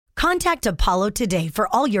Contact Apollo today for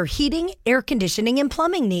all your heating, air conditioning, and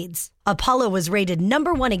plumbing needs. Apollo was rated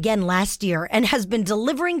 #1 again last year and has been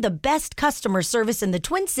delivering the best customer service in the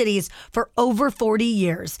Twin Cities for over 40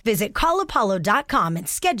 years. Visit callapollo.com and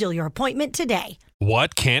schedule your appointment today.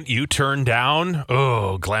 What can't you turn down?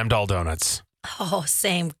 Oh, Glamdall Donuts. Oh,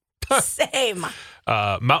 same. Same.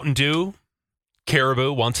 Mountain Dew,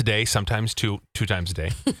 Caribou once a day, sometimes two times a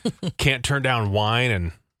day. Can't turn down wine,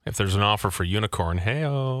 and if there's an offer for unicorn,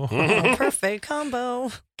 hey-oh. Perfect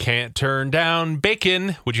combo. Can't turn down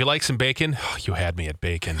bacon. Would you like some bacon? Oh, you had me at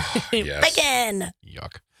bacon. Yes. Bacon.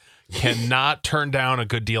 Yuck. Cannot turn down a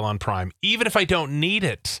good deal on Prime, even if I don't need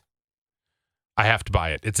it. I have to buy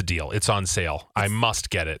it. It's a deal. It's on sale. I must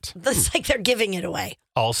get it. It's like they're giving it away.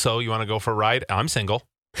 Also, you want to go for a ride? I'm single.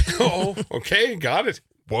 Oh, okay. Got it.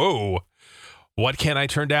 Whoa. What can I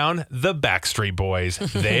turn down? The Backstreet Boys.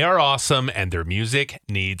 They are awesome, and their music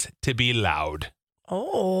needs to be loud.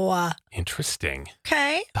 Oh. Interesting.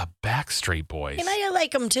 Okay. The Backstreet Boys. And I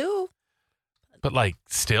like them too. But, like,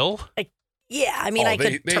 still? Yeah, I mean, Oh, I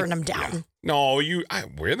could they- turn them down. yeah. No,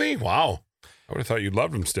 really? Wow. I would have thought you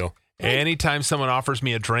loved them still. Anytime someone offers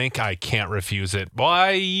me a drink, I can't refuse it.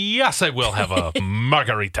 Why, yes, I will have a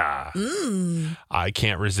margarita. I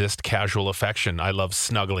can't resist casual affection. I love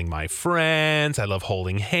snuggling my friends. I love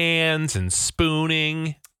holding hands and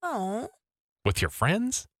spooning. Oh. With your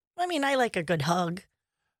friends? I mean, I like a good hug.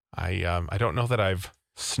 I don't know that I've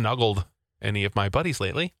snuggled any of my buddies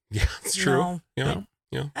lately. Yeah, it's true. No.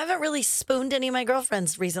 Yeah. I haven't really spooned any of my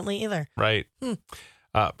girlfriends recently either. Right.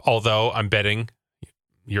 Although I'm betting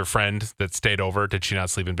your friend that stayed over, did she not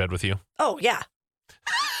sleep in bed with you? Oh, yeah.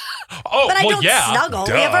 Oh, But I well, don't yeah. snuggle.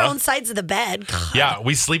 Duh. We have our own sides of the bed. God. Yeah,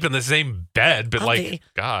 we sleep in the same bed, but Guilty.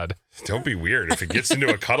 God, Don't be weird. If it gets into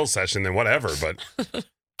a cuddle session, then whatever. But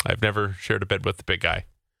I've never shared a bed with the big guy.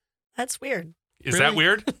 That's weird. Is that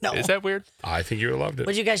weird? No. Is that weird? I think you would have loved it.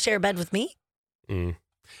 Would you guys share a bed with me? Mm.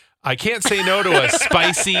 I can't say no to a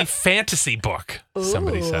spicy fantasy book,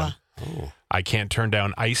 somebody Ooh. said. Oh. I can't turn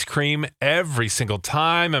down ice cream every single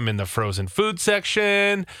time I'm in the frozen food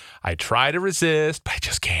section. I try to resist, but I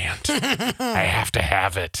just can't. I have to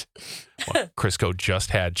have it. Well, Crisco just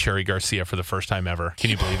had Cherry Garcia for the first time ever. Can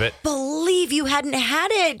you believe it? Believe you hadn't had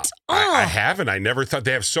it. I Oh. haven't. I never thought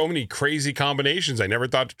they have so many crazy combinations. I never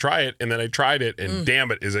thought to try it. And then I tried it, and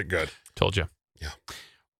damn it, is it good? Told you. Yeah.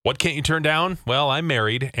 What can't you turn down? Well, I'm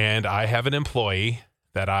married, and I have an employee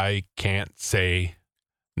that I can't say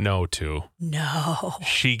no to. No.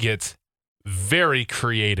 She gets very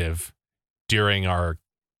creative during our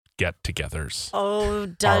get-togethers. Oh,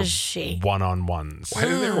 does Our she? One-on-ones. Why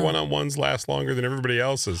do their one-on-ones last longer than everybody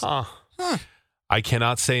else's? Huh. I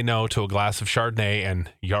cannot say no to a glass of Chardonnay and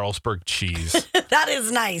Jarlsberg cheese. That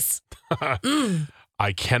is nice.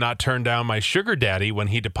 I cannot turn down my sugar daddy when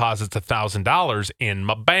he deposits $1,000 in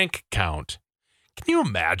my bank account. Can you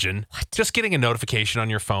imagine just getting a notification on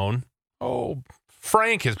your phone? Oh,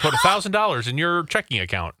 Frank has put $1,000 in your checking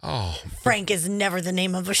account. Oh, Frank is never the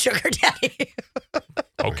name of a sugar daddy.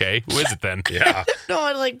 Okay, who is it then? yeah. No,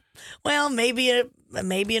 I'm like, well, maybe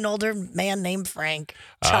an older man named Frank.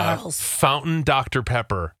 Charles. Fountain Dr.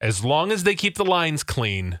 Pepper. As long as they keep the lines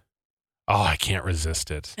clean. Oh, I can't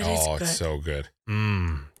resist it. It is Oh, good. it's so good.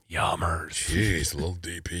 Yummers. Jeez, little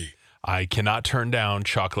DP. I cannot turn down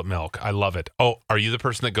chocolate milk. I love it. Oh, are you the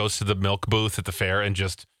person that goes to the milk booth at the fair and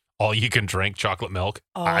just all you can drink chocolate milk?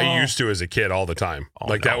 Oh. I used to as a kid all the time. Oh,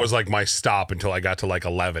 like no. that was like my stop until I got to like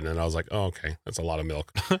 11, and I was like, oh, okay, that's a lot of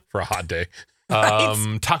milk for a hot day.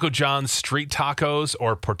 Taco John's street tacos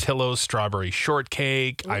or Portillo's strawberry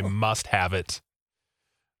shortcake. I must have it.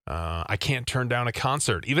 I can't turn down a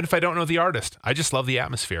concert, even if I don't know the artist. I just love the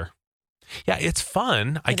atmosphere. Yeah, it's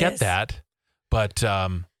fun. I It get is. that. But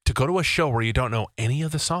to go to a show where you don't know any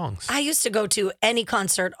of the songs. I used to go to any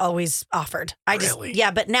concert always offered. Really?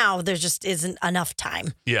 Yeah, but now there just isn't enough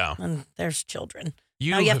time. Yeah. And there's children.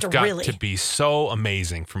 You Now you have have to got really- to be so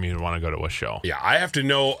amazing for me to want to go to a show. Yeah, I have to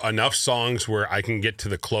know enough songs where I can get to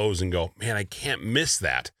the close and go, man, I can't miss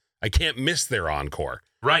that. I can't miss their encore.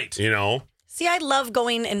 Right. You know? See, I love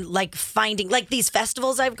going and like finding like these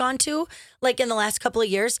festivals I've gone to, like in the last couple of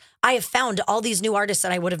years, I have found all these new artists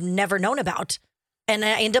that I would have never known about. And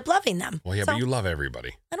I end up loving them. Well, yeah, So- but you love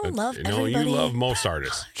everybody. I don't love You know, everybody. you love most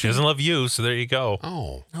artists. She doesn't love you, so there you go.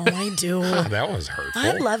 Oh, Oh, I do. that was hurtful.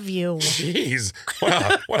 I love you. Jeez,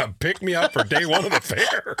 what a pick me up for day one of the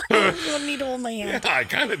fair. You don't need to hold my hand. Yeah, I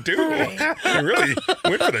kind of do. You really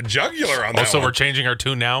went for the jugular on that Also, one. we're changing our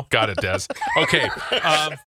tune now. Got it, Des. Okay.